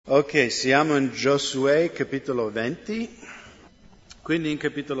Ok, siamo in Giosuè capitolo 20. Quindi in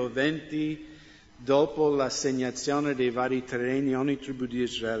capitolo 20, dopo l'assegnazione dei vari terreni a ogni tribù di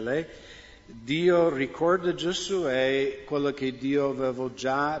Israele, Dio ricorda a Giosuè quello che Dio aveva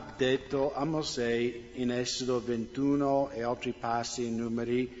già detto a Mosè in Esodo 21 e altri passi in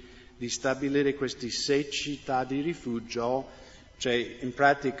Numeri, di stabilire queste 6 città di rifugio, cioè in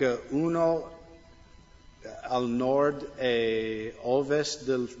pratica uno al nord e ovest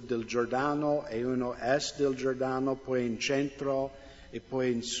del Giordano e uno est del Giordano, poi in centro e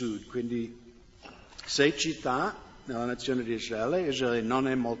poi in sud. Quindi 6 città nella nazione di Israele. Israele non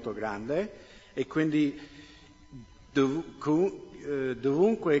è molto grande e quindi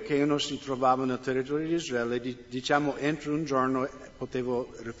dovunque che uno si trovava nel territorio di Israele, diciamo entro un giorno poteva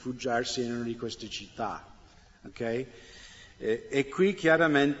rifugiarsi in una di queste città. Okay? E qui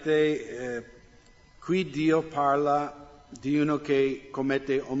chiaramente qui Dio parla di uno che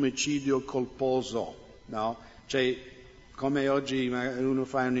commette omicidio colposo, no? Cioè, come oggi uno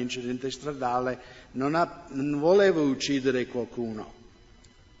fa un incidente stradale, non voleva uccidere qualcuno,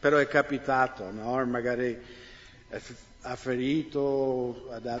 però è capitato, no? Magari ha ferito,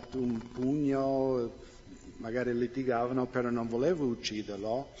 ha dato un pugno, magari litigavano, però non voleva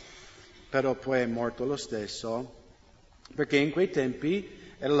ucciderlo, però poi è morto lo stesso, perché in quei tempi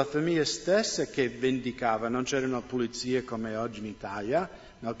era la famiglia stessa che vendicava, non c'erano polizie come oggi in Italia,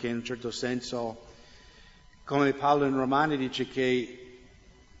 no? Che in un certo senso, come Paolo in Romani dice che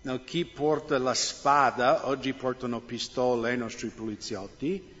chi porta la spada, oggi portano pistole i nostri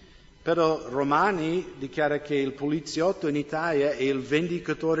poliziotti, però Romani dichiara che il poliziotto in Italia è il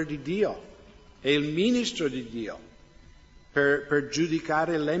vendicatore di Dio, è il ministro di Dio per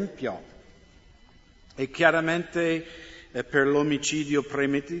giudicare l'empio. E chiaramente per l'omicidio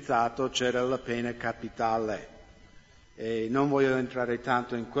premeditato c'era la pena capitale. E non voglio entrare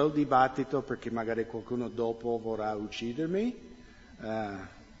tanto in quel dibattito perché magari qualcuno dopo vorrà uccidermi.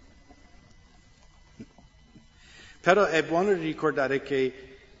 Però è buono ricordare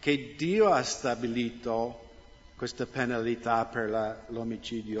che Dio ha stabilito questa penalità per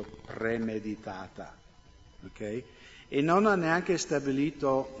l'omicidio premeditata. Okay? E non ha neanche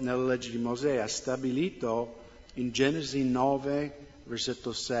stabilito nella legge di Mosè, ha stabilito in Genesi 9,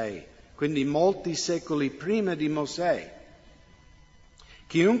 versetto 6, quindi molti secoli prima di Mosè.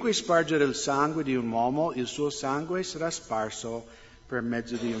 Chiunque spargere il sangue di un uomo, il suo sangue sarà sparso per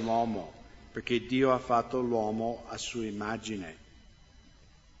mezzo di un uomo, perché Dio ha fatto l'uomo a sua immagine.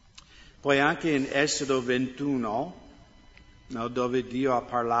 Poi anche in Esodo 21, no, dove Dio ha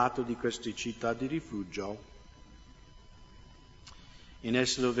parlato di queste città di rifugio, in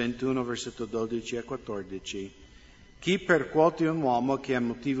Esodo 21, versetto 12 e 14, chi percuote un uomo che a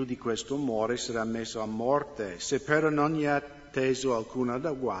motivo di questo muore sarà messo a morte, se però non gli ha teso alcun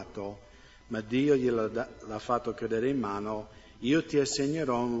agguato, ma Dio gliel'ha fatto cadere in mano, io ti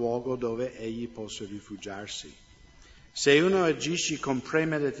assegnerò un luogo dove egli possa rifugiarsi. Se uno agisce con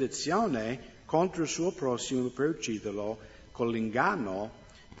premeditazione contro il suo prossimo per ucciderlo con l'inganno,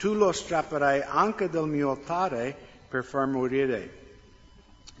 tu lo strapperai anche dal mio altare per far morire.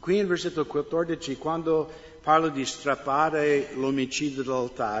 Qui in versetto 14, quando parlo di strappare l'omicidio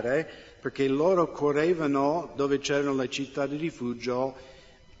dall'altare, perché loro correvano dove c'erano le città di rifugio,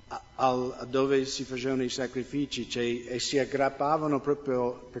 dove si facevano i sacrifici, e si aggrappavano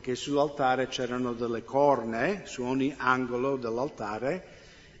proprio perché sull'altare c'erano delle corne su ogni angolo dell'altare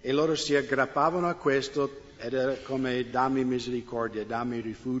e loro si aggrappavano a questo ed era come dammi misericordia, dammi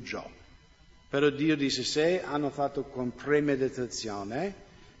rifugio. Però Dio disse, se hanno fatto con premeditazione,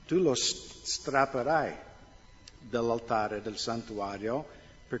 tu lo strapperai dall'altare del santuario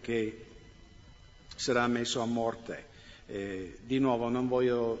perché sarà messo a morte. Di nuovo non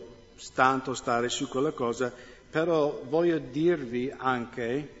voglio tanto stare su quella cosa, però voglio dirvi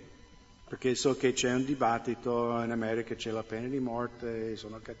anche, perché so che c'è un dibattito in America, c'è la pena di morte,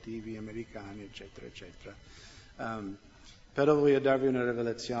 sono cattivi gli americani, eccetera, eccetera. Però voglio darvi una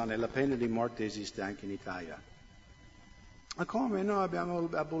rivelazione, la pena di morte esiste anche in Italia. Ma come? Noi abbiamo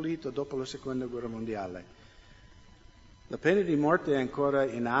abolito dopo la Seconda Guerra Mondiale. La pena di morte è ancora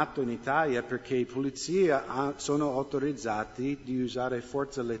in atto in Italia perché i polizia sono autorizzati di usare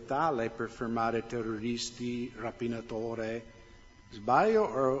forza letale per fermare terroristi, rapinatori. Sbaglio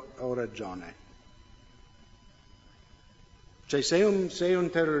o ho ragione? Cioè se un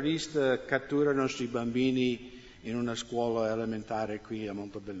terrorista cattura i nostri bambini in una scuola elementare qui a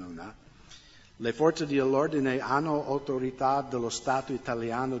Montebelluna, le forze dell'ordine hanno autorità dello Stato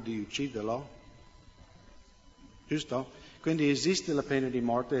italiano di ucciderlo? Giusto? Quindi esiste la pena di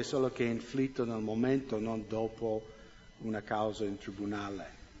morte, è solo che è inflitto nel momento, non dopo una causa in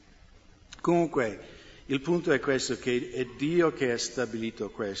tribunale. Comunque, il punto è questo, che è Dio che ha stabilito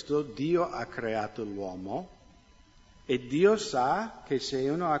questo, Dio ha creato l'uomo e Dio sa che se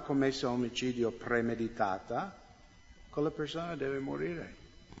uno ha commesso omicidio premeditata, quella persona deve morire.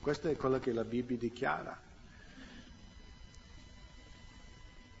 Questo è quello che la Bibbia dichiara.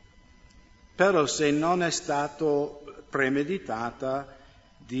 Però se non è stato premeditata,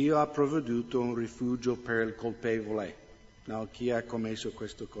 Dio ha provveduto un rifugio per il colpevole, no? Chi ha commesso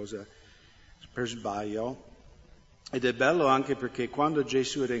questa cosa per sbaglio. Ed è bello anche perché quando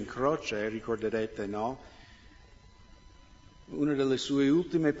Gesù era in croce, ricorderete, no? Una delle sue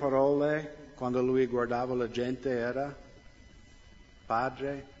ultime parole, quando lui guardava la gente, era: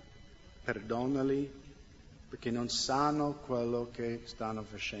 Padre, perdonali, perché non sanno quello che stanno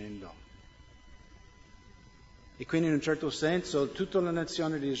facendo. E quindi in un certo senso tutta la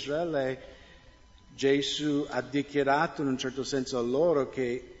nazione di Israele, Gesù ha dichiarato in un certo senso a loro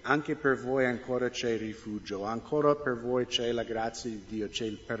che anche per voi ancora c'è rifugio, ancora per voi c'è la grazia di Dio, c'è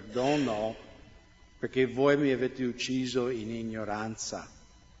il perdono, perché voi mi avete ucciso in ignoranza,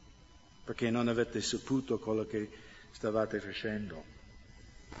 perché non avete saputo quello che stavate facendo.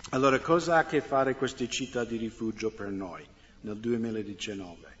 Allora, cosa ha a che fare questa città di rifugio per noi nel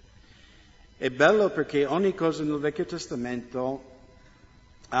 2019? È bello perché ogni cosa nel Vecchio Testamento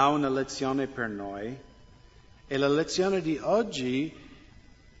ha una lezione per noi e la lezione di oggi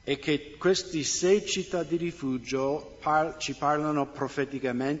è che queste 6 città di rifugio ci parlano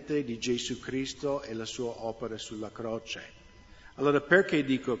profeticamente di Gesù Cristo e la sua opera sulla croce. Allora perché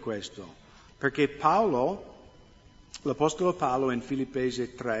dico questo? Perché l'Apostolo Paolo in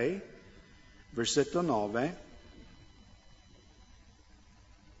Filippesi 3, versetto 9,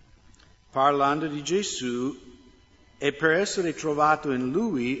 parlando di Gesù, e per essere trovato in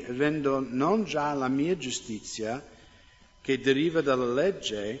Lui, avendo non già la mia giustizia, che deriva dalla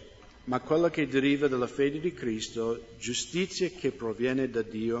legge, ma quella che deriva dalla fede di Cristo, giustizia che proviene da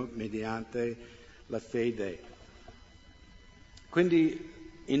Dio mediante la fede. Quindi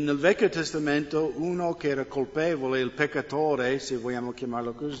nel Vecchio Testamento uno che era colpevole, il peccatore, se vogliamo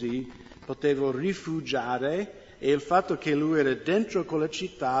chiamarlo così, poteva rifugiare, e il fatto che lui era dentro quella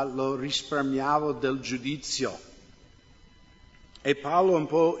città lo risparmiava del giudizio. E Paolo un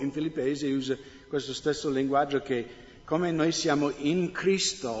po' in Filippesi usa questo stesso linguaggio, che come noi siamo in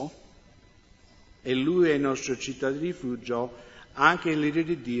Cristo e Lui è il nostro città di rifugio, anche l'ira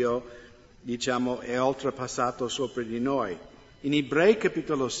di Dio, diciamo, è oltrepassato sopra di noi. In Ebrei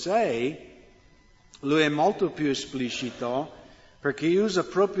capitolo 6 lui è molto più esplicito, perché usa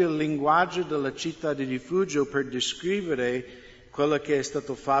proprio il linguaggio della città di rifugio per descrivere quello che è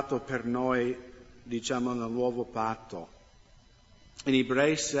stato fatto per noi, diciamo, nel nuovo patto. In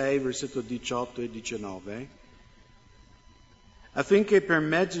Ebrei 6, versetto 18 e 19, affinché per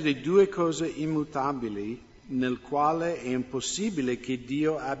mezzo di 2 cose immutabili, nel quale è impossibile che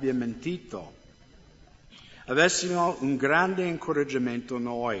Dio abbia mentito, avessimo un grande incoraggiamento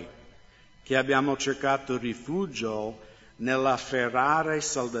noi, che abbiamo cercato rifugio nell'afferrare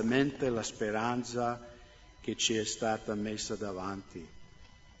saldamente la speranza che ci è stata messa davanti.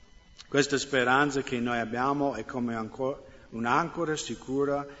 Questa speranza che noi abbiamo è come un'ancora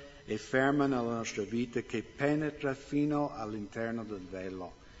sicura e ferma nella nostra vita, che penetra fino all'interno del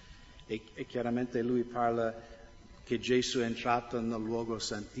velo. E chiaramente lui parla che Gesù è entrato nel luogo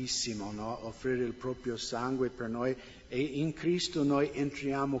santissimo, no? Offrire il proprio sangue per noi, e in Cristo noi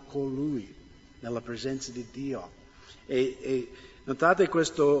entriamo con lui nella presenza di Dio. E notate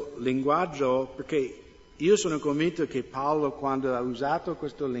questo linguaggio, perché io sono convinto che Paolo, quando ha usato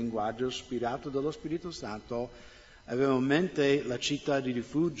questo linguaggio ispirato dallo Spirito Santo, aveva in mente la città di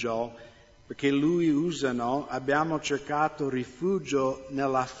rifugio, perché lui usa, no? Abbiamo cercato rifugio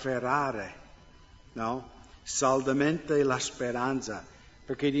nell'afferrare, no? Saldamente la speranza,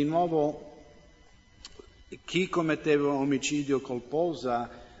 perché di nuovo chi commetteva omicidio colposa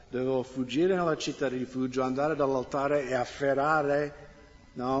doveva fuggire nella città di rifugio, andare dall'altare e afferrare,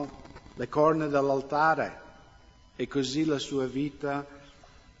 no? Le corna dell'altare, e così la sua vita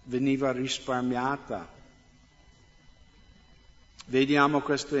veniva risparmiata. Vediamo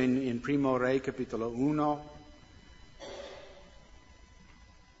questo in Primo Re, capitolo 1,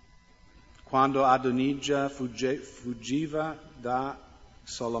 quando Adonijah fuggiva da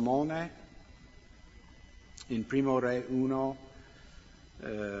Solomone, in Primo Re 1,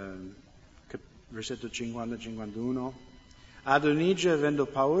 versetto 50-51. Adonijah, avendo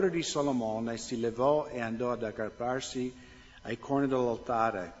paura di Solomone, si levò e andò ad aggrapparsi ai corni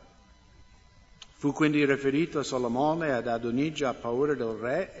dell'altare. Fu quindi riferito a Solomone ed Adonijah ha paura del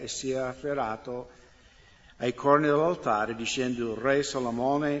re e si è afferrato ai corni dell'altare dicendo: Re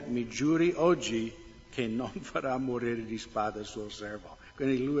Salomone, mi giuri oggi che non farà morire di spada il suo servo.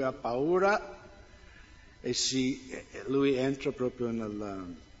 Quindi lui ha paura e lui entra proprio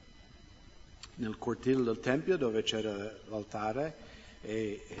nel cortile del Tempio dove c'era l'altare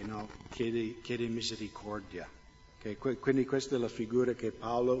e chiede misericordia. Okay? Quindi questa è la figura che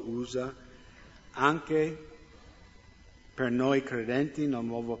Paolo usa anche per noi credenti nel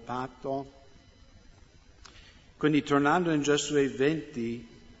nuovo patto. Quindi tornando in Giosuè 20,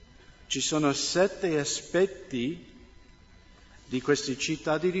 ci sono 7 aspetti di queste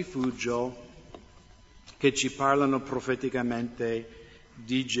città di rifugio che ci parlano profeticamente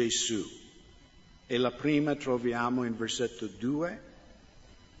di Gesù. E la prima troviamo in versetto 2.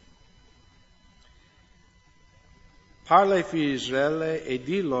 Parla ai figli di Israele e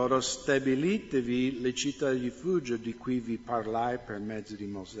di loro: stabilitevi le città di rifugio di cui vi parlai per mezzo di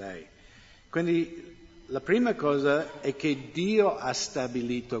Mosè. Quindi la prima cosa è che Dio ha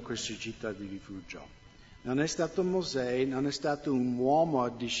stabilito queste città di rifugio. Non è stato Mosè, non è stato un uomo a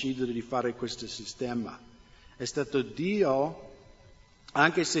decidere di fare questo sistema. È stato Dio,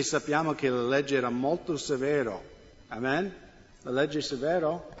 anche se sappiamo che la legge era molto severa. Amen? La legge è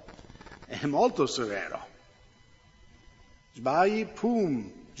severa? È molto severo. Sbagli,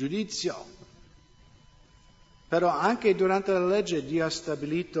 pum, giudizio. Però anche durante la legge Dio ha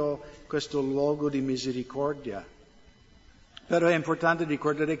stabilito questo luogo di misericordia. Però è importante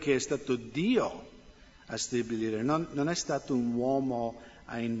ricordare che è stato Dio a stabilire, non è stato un uomo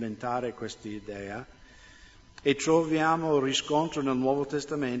a inventare questa idea. E troviamo riscontro nel Nuovo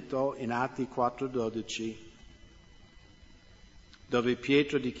Testamento in Atti 4,12, dove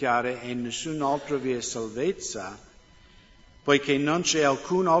Pietro dichiara: e in nessun altro vi è salvezza, poiché non c'è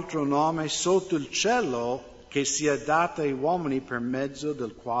alcun altro nome sotto il cielo che sia dato ai uomini per mezzo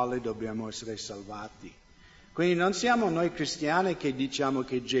del quale dobbiamo essere salvati. Quindi non siamo noi cristiani che diciamo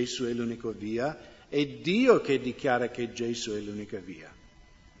che Gesù è l'unica via, è Dio che dichiara che Gesù è l'unica via.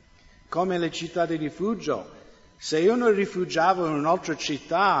 Come le città di rifugio. Se uno rifugiava in un'altra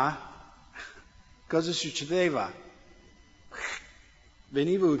città, cosa succedeva?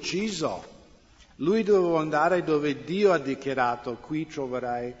 Veniva ucciso. Lui doveva andare dove Dio ha dichiarato: qui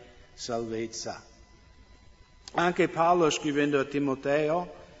troverai salvezza. Anche Paolo, scrivendo a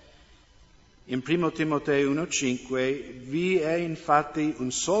Timoteo, in 1 Timoteo 1,5, vi è infatti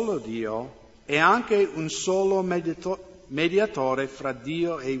un solo Dio e anche un solo mediatore fra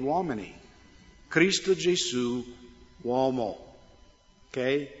Dio e gli uomini, Cristo Gesù, uomo.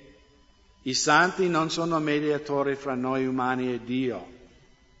 Ok? I santi non sono mediatori fra noi umani e Dio.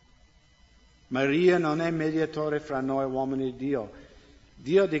 Maria non è mediatore fra noi uomini e Dio.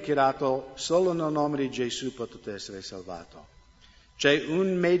 Dio ha dichiarato: solo nel nome di Gesù potete essere salvato. C'è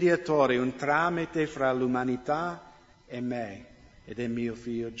un mediatore, un tramite fra l'umanità e me, ed è mio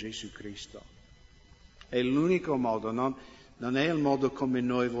figlio Gesù Cristo. È l'unico modo, non è il modo come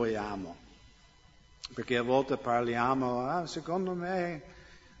noi vogliamo. Perché a volte parliamo: secondo me,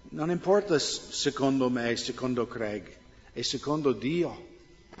 non importa secondo me, secondo Craig, è secondo Dio.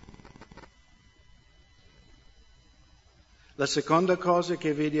 La seconda cosa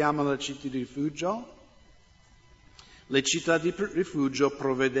che vediamo nelle città di rifugio: le città di rifugio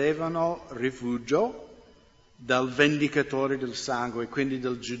provvedevano rifugio dal vendicatore del sangue, quindi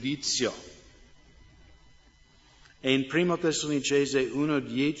del giudizio. E in 1 Tessalonicesi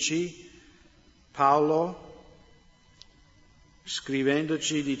 1,10 Paolo,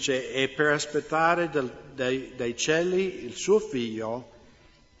 scrivendoci, dice: e per aspettare dai cieli il suo figlio,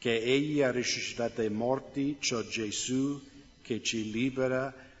 che egli ha risuscitato dai morti, cioè Gesù, che ci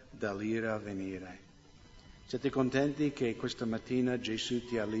libera dall'ira a venire. Siete contenti che questa mattina Gesù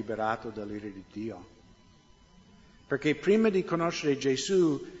ti ha liberato dall'ira di Dio? Perché prima di conoscere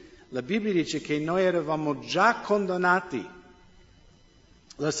Gesù, la Bibbia dice che noi eravamo già condannati.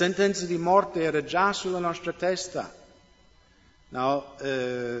 La sentenza di morte era già sulla nostra testa. No,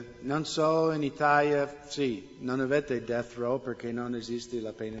 non so, in Italia, sì, non avete death row perché non esiste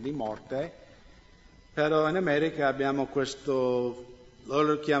la pena di morte, però in America abbiamo questo,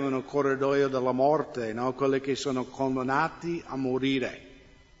 loro lo chiamano corridoio della morte, no? Quelli che sono condannati a morire.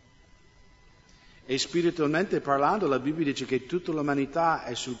 E spiritualmente parlando, la Bibbia dice che tutta l'umanità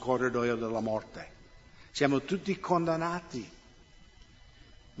è sul corridoio della morte. Siamo tutti condannati.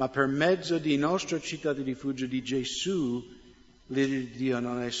 Ma per mezzo di nostra città di rifugio di Gesù, l'ira di Dio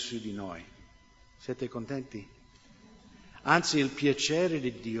non è su di noi. Siete contenti? Anzi, il piacere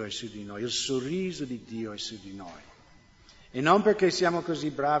di Dio è su di noi, il sorriso di Dio è su di noi. E non perché siamo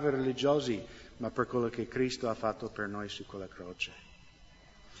così bravi e religiosi, ma per quello che Cristo ha fatto per noi su quella croce.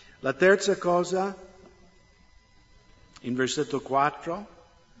 La terza cosa In versetto 4,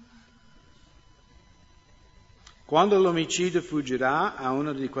 quando l'omicida fuggirà a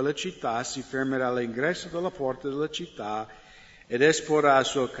una di quelle città, si fermerà all'ingresso della porta della città ed esporrà il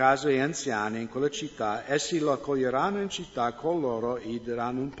suo caso agli anziani in quella città. Essi lo accoglieranno in città con loro e gli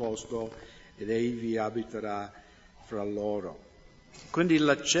daranno un posto ed egli vi abiterà fra loro. Quindi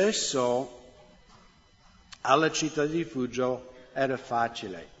l'accesso alla città di rifugio era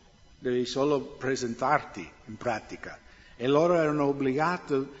facile, devi solo presentarti in pratica. E loro erano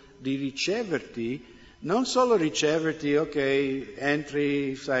obbligati di riceverti, non solo riceverti, ok,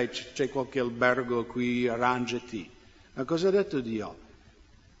 entri, sai, c'è qualche albergo qui, arrangiati. Ma cosa ha detto Dio?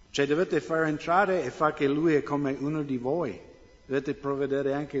 Cioè dovete far entrare e far che Lui è come uno di voi. Dovete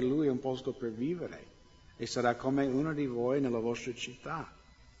provvedere anche Lui un posto per vivere. E sarà come uno di voi nella vostra città.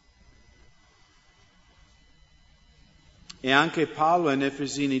 E anche Paolo in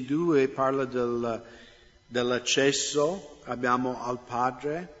Efesini 2 parla dell'accesso, abbiamo al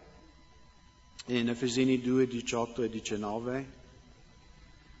Padre, in Efesini 2, 18 e 19,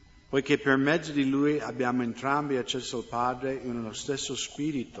 poiché per mezzo di Lui abbiamo entrambi accesso al Padre in uno stesso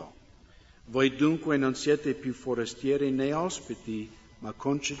spirito. Voi dunque non siete più forestieri né ospiti, ma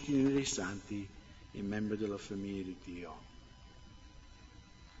concittadini dei santi e membri della famiglia di Dio.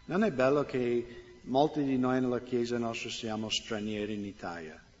 Non è bello che molti di noi nella Chiesa nostra siamo stranieri in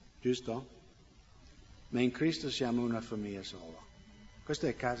Italia, giusto? Ma in Cristo siamo una famiglia sola. Questa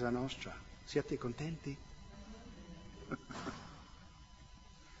è casa nostra. Siete contenti?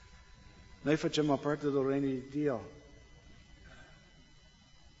 Noi facciamo parte del regno di Dio.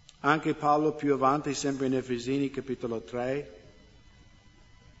 Anche Paolo più avanti, sempre in Efesini capitolo 3,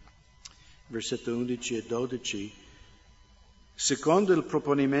 versetto 11 e 12, secondo il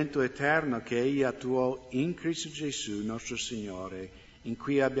proponimento eterno che egli attuò in Cristo Gesù, nostro Signore, in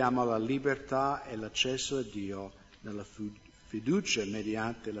cui abbiamo la libertà e l'accesso a Dio nella fiducia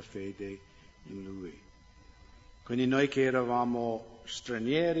mediante la fede in Lui. Quindi noi che eravamo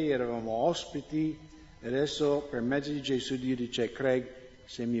stranieri, eravamo ospiti, adesso per mezzo di Gesù Dio dice: Craig,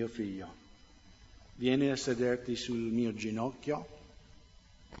 sei mio figlio, vieni a sederti sul mio ginocchio.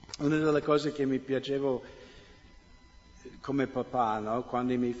 Una delle cose che mi piaceva come papà, no?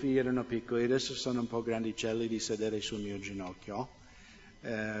 Quando i miei figli erano piccoli, adesso sono un po' grandicelli, di sedere sul mio ginocchio.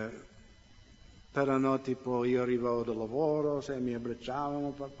 Però no, tipo io arrivavo dal lavoro, se mi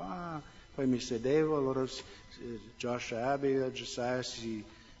abbracciavano, papà, poi mi sedevo, allora Josh e Abby, Josiah si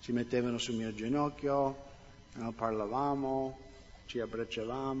mettevano sul mio ginocchio, no, parlavamo, ci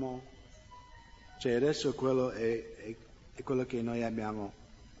abbracciavamo. Cioè adesso quello è quello che noi abbiamo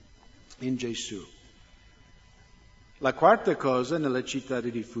in Gesù. La quarta cosa nella città di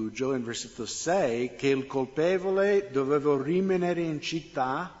rifugio, in versetto 6, che il colpevole doveva rimanere in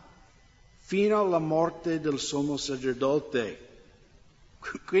città fino alla morte del sommo sacerdote.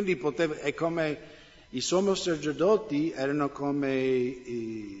 Quindi è come i sommo sacerdoti erano come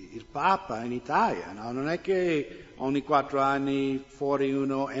il Papa in Italia, no? Non è che ogni 4 anni fuori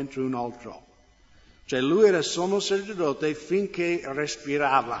uno, entra un altro. Cioè lui era sommo sacerdote finché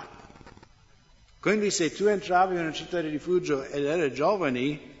respirava. Quindi se tu entravi in una città di rifugio ed eri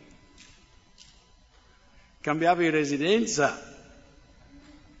giovane, cambiavi residenza.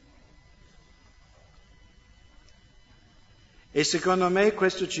 E secondo me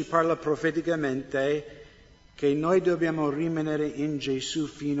questo ci parla profeticamente che noi dobbiamo rimanere in Gesù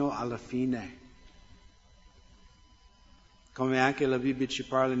fino alla fine. Come anche la Bibbia ci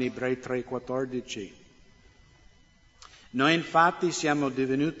parla in Ebrei 3,14. Noi infatti siamo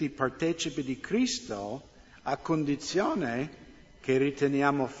divenuti partecipi di Cristo a condizione che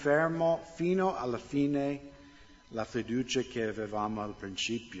riteniamo fermo fino alla fine la fiducia che avevamo al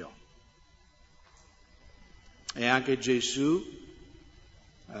principio. E anche Gesù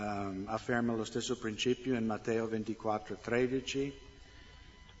afferma lo stesso principio in Matteo 24,13.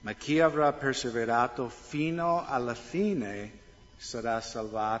 Ma chi avrà perseverato fino alla fine sarà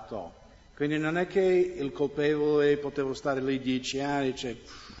salvato. Quindi non è che il colpevole poteva stare lì 10 anni e dice: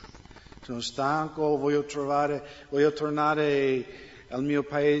 sono stanco, voglio tornare al mio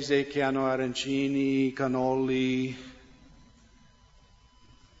paese che hanno arancini, cannoli.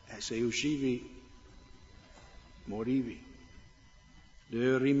 E se uscivi, morivi.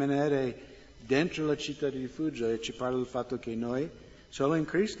 Devi rimanere dentro la città di rifugio, e ci parla del fatto che noi solo in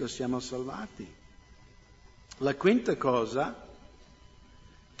Cristo siamo salvati. La quinta cosa,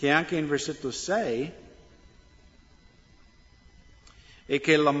 che anche in versetto 6, è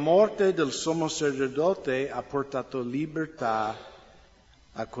che la morte del sommo sacerdote ha portato libertà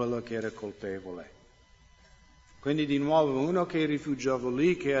a quello che era colpevole. Quindi di nuovo uno che rifugiava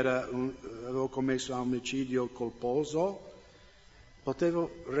lì, che aveva commesso un omicidio colposo, poteva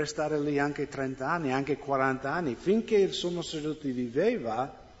restare lì anche 30 anni, anche 40 anni. Finché il sommo sacerdote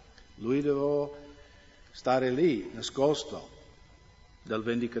viveva, lui doveva stare lì, nascosto dal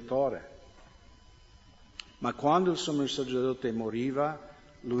vendicatore. Ma quando il sommo sacerdote moriva,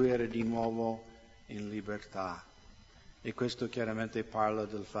 lui era di nuovo in libertà. E questo chiaramente parla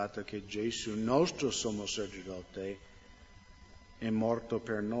del fatto che Gesù, nostro sommo sacerdote, è morto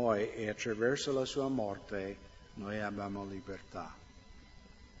per noi e attraverso la sua morte noi abbiamo libertà.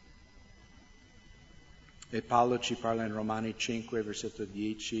 E Paolo ci parla in Romani 5, versetto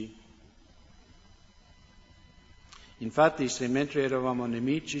 10. Infatti, se mentre eravamo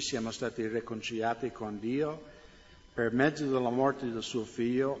nemici siamo stati riconciliati con Dio per mezzo della morte del suo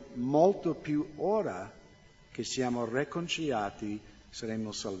Figlio, molto più ora che siamo riconciliati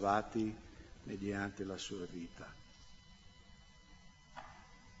saremo salvati mediante la sua vita.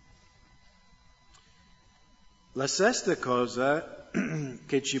 La sesta cosa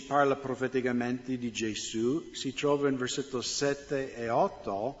che ci parla profeticamente di Gesù si trova in versetto 7 e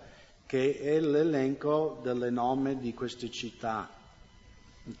 8, che è l'elenco del nome di queste città.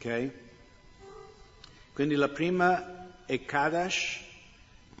 Ok? Quindi la prima è Kadesh,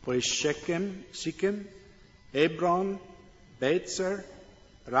 poi Shechem, Hebron, Bezer,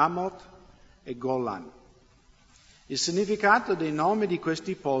 Ramoth e Golan. Il significato dei nomi di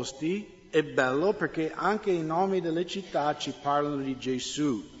questi posti è bello perché anche i nomi delle città ci parlano di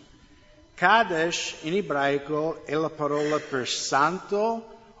Gesù. Kadesh in ebraico è la parola per santo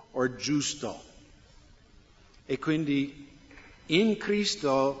o giusto. E quindi in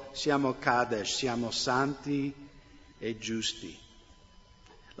Cristo siamo Kadesh, siamo santi e giusti.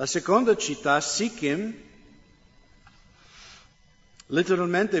 La seconda città, Sichem,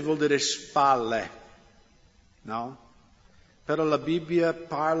 letteralmente vuol dire spalle, no? Però la Bibbia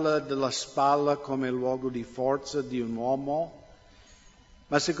parla della spalla come luogo di forza di un uomo,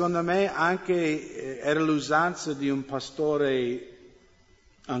 ma secondo me anche era l'usanza di un pastore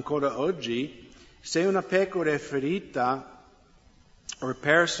ancora oggi. Se una pecora è ferita o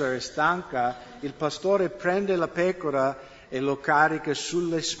persa e stanca, il pastore prende la pecora e lo carica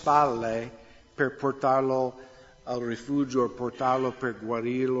sulle spalle per portarlo al rifugio, o portarlo per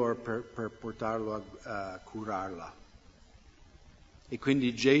guarirlo, o per portarlo a curarla. E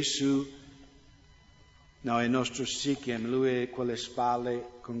quindi Gesù, è il nostro Sichem, lui è quelle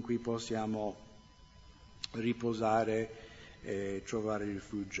spalle con cui possiamo riposare e trovare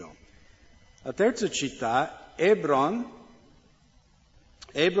rifugio. La terza città, Hebron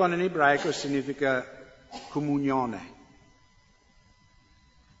in ebraico significa comunione.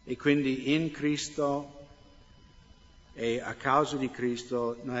 E quindi in Cristo e a causa di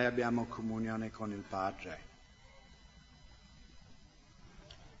Cristo noi abbiamo comunione con il Padre.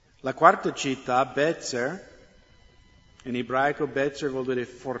 La quarta città, Bezer, in ebraico Bezer vuol dire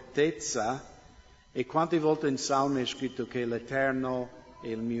fortezza, e quante volte in Salmi è scritto che l'Eterno è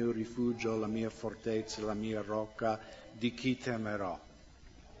il mio rifugio, la mia fortezza, la mia rocca, di chi temerò?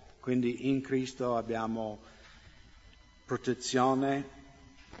 Quindi in Cristo abbiamo protezione.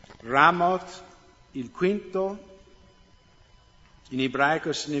 Ramoth, il quinto, in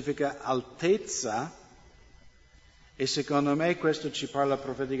ebraico significa altezza, e secondo me questo ci parla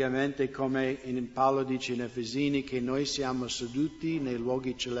profeticamente, come Paolo dice in Efesini, che noi siamo seduti nei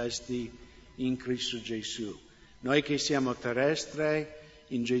luoghi celesti in Cristo Gesù. Noi che siamo terrestri,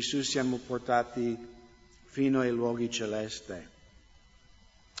 in Gesù siamo portati fino ai luoghi celesti.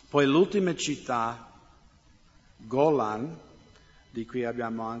 Poi l'ultima città, Golan, di cui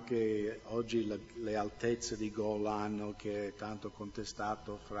abbiamo anche oggi le altezze di Golan, che è tanto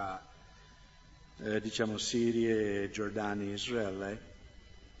contestato fra Siria e Giordania e Israele.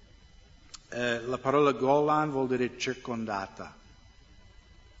 La parola Golan vuol dire circondata.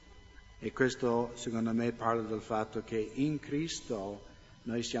 E questo secondo me parla del fatto che in Cristo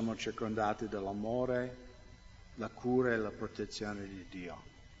noi siamo circondati dall'amore, la cura e la protezione di Dio.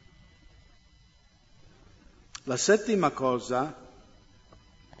 La settima cosa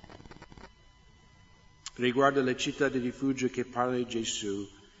riguarda le città di rifugio che parla di Gesù,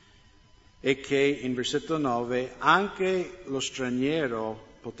 e che in versetto 9 anche lo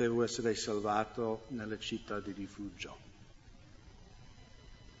straniero poteva essere salvato nelle città di rifugio.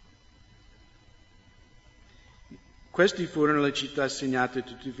 Queste furono le città assegnate a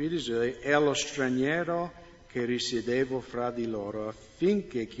tutti i figli di Israele e allo straniero che risiedeva fra di loro,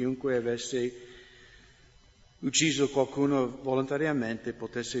 affinché chiunque avesse ucciso qualcuno volontariamente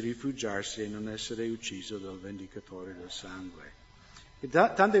potesse rifugiarsi e non essere ucciso dal vendicatore del sangue.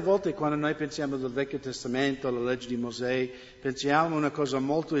 Tante volte quando noi pensiamo del Vecchio Testamento, alla legge di Mosè, pensiamo a una cosa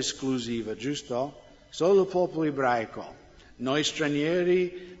molto esclusiva, giusto? Solo il popolo ebraico. Noi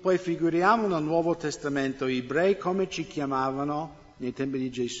stranieri, poi figuriamo nel Nuovo Testamento, gli ebrei come ci chiamavano nei tempi di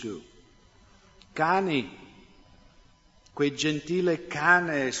Gesù? Cani, quei gentili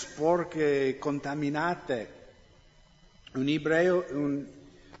cane sporche, contaminate. Un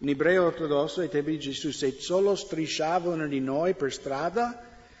ebreo ortodosso ai tempi di Gesù, se solo strisciava uno di noi per strada,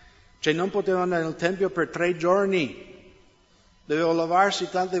 cioè non poteva andare al Tempio per 3 giorni, doveva lavarsi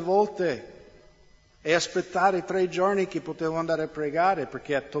tante volte e aspettare 3 giorni che poteva andare a pregare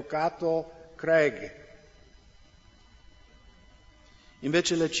perché ha toccato Craig.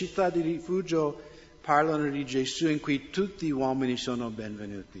 Invece le città di rifugio parlano di Gesù in cui tutti gli uomini sono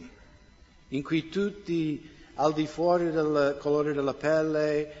benvenuti, in cui tutti, al di fuori del colore della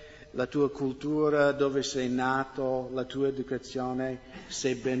pelle, la tua cultura, dove sei nato, la tua educazione,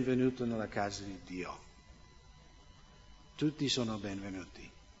 sei benvenuto nella casa di Dio. Tutti sono benvenuti.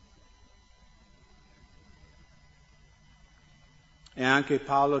 E anche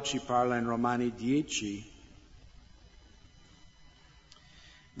Paolo ci parla in Romani 10,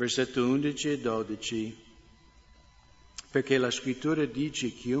 versetto 11 e 12, perché la scrittura dice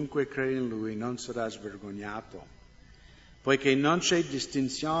chiunque crede in lui non sarà svergognato, poiché non c'è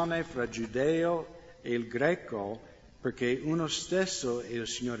distinzione fra giudeo e il greco, perché uno stesso è il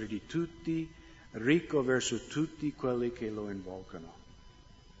Signore di tutti, ricco verso tutti quelli che lo invocano.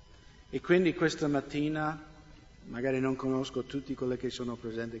 E quindi questa mattina, magari non conosco tutti quelli che sono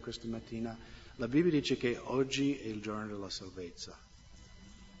presenti questa mattina, la Bibbia dice che oggi è il giorno della salvezza.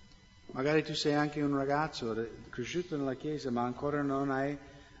 Magari tu sei anche un ragazzo cresciuto nella Chiesa, ma ancora non hai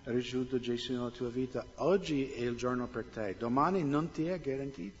ricevuto Gesù nella tua vita. Oggi è il giorno per te, domani non ti è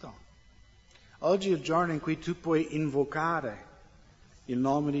garantito. Oggi è il giorno in cui tu puoi invocare il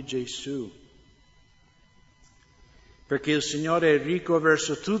nome di Gesù. Perché il Signore è ricco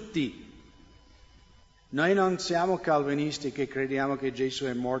verso tutti. Noi non siamo calvinisti che crediamo che Gesù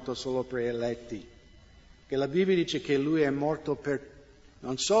è morto solo per eletti. Che la Bibbia dice che Lui è morto per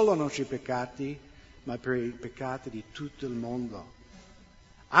non solo i nostri peccati, ma per i peccati di tutto il mondo.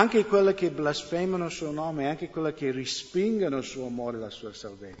 Anche quelli che blasfemano il suo nome, anche quelli che respingono il suo amore e la sua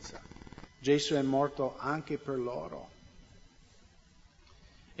salvezza. Gesù è morto anche per loro.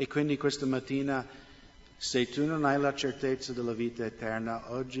 E quindi questa mattina, se tu non hai la certezza della vita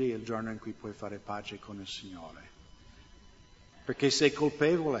eterna, oggi è il giorno in cui puoi fare pace con il Signore. Perché sei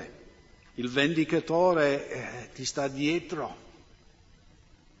colpevole. Il vendicatore ti sta dietro.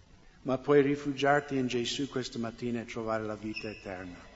 Ma puoi rifugiarti in Gesù questa mattina e trovare la vita eterna.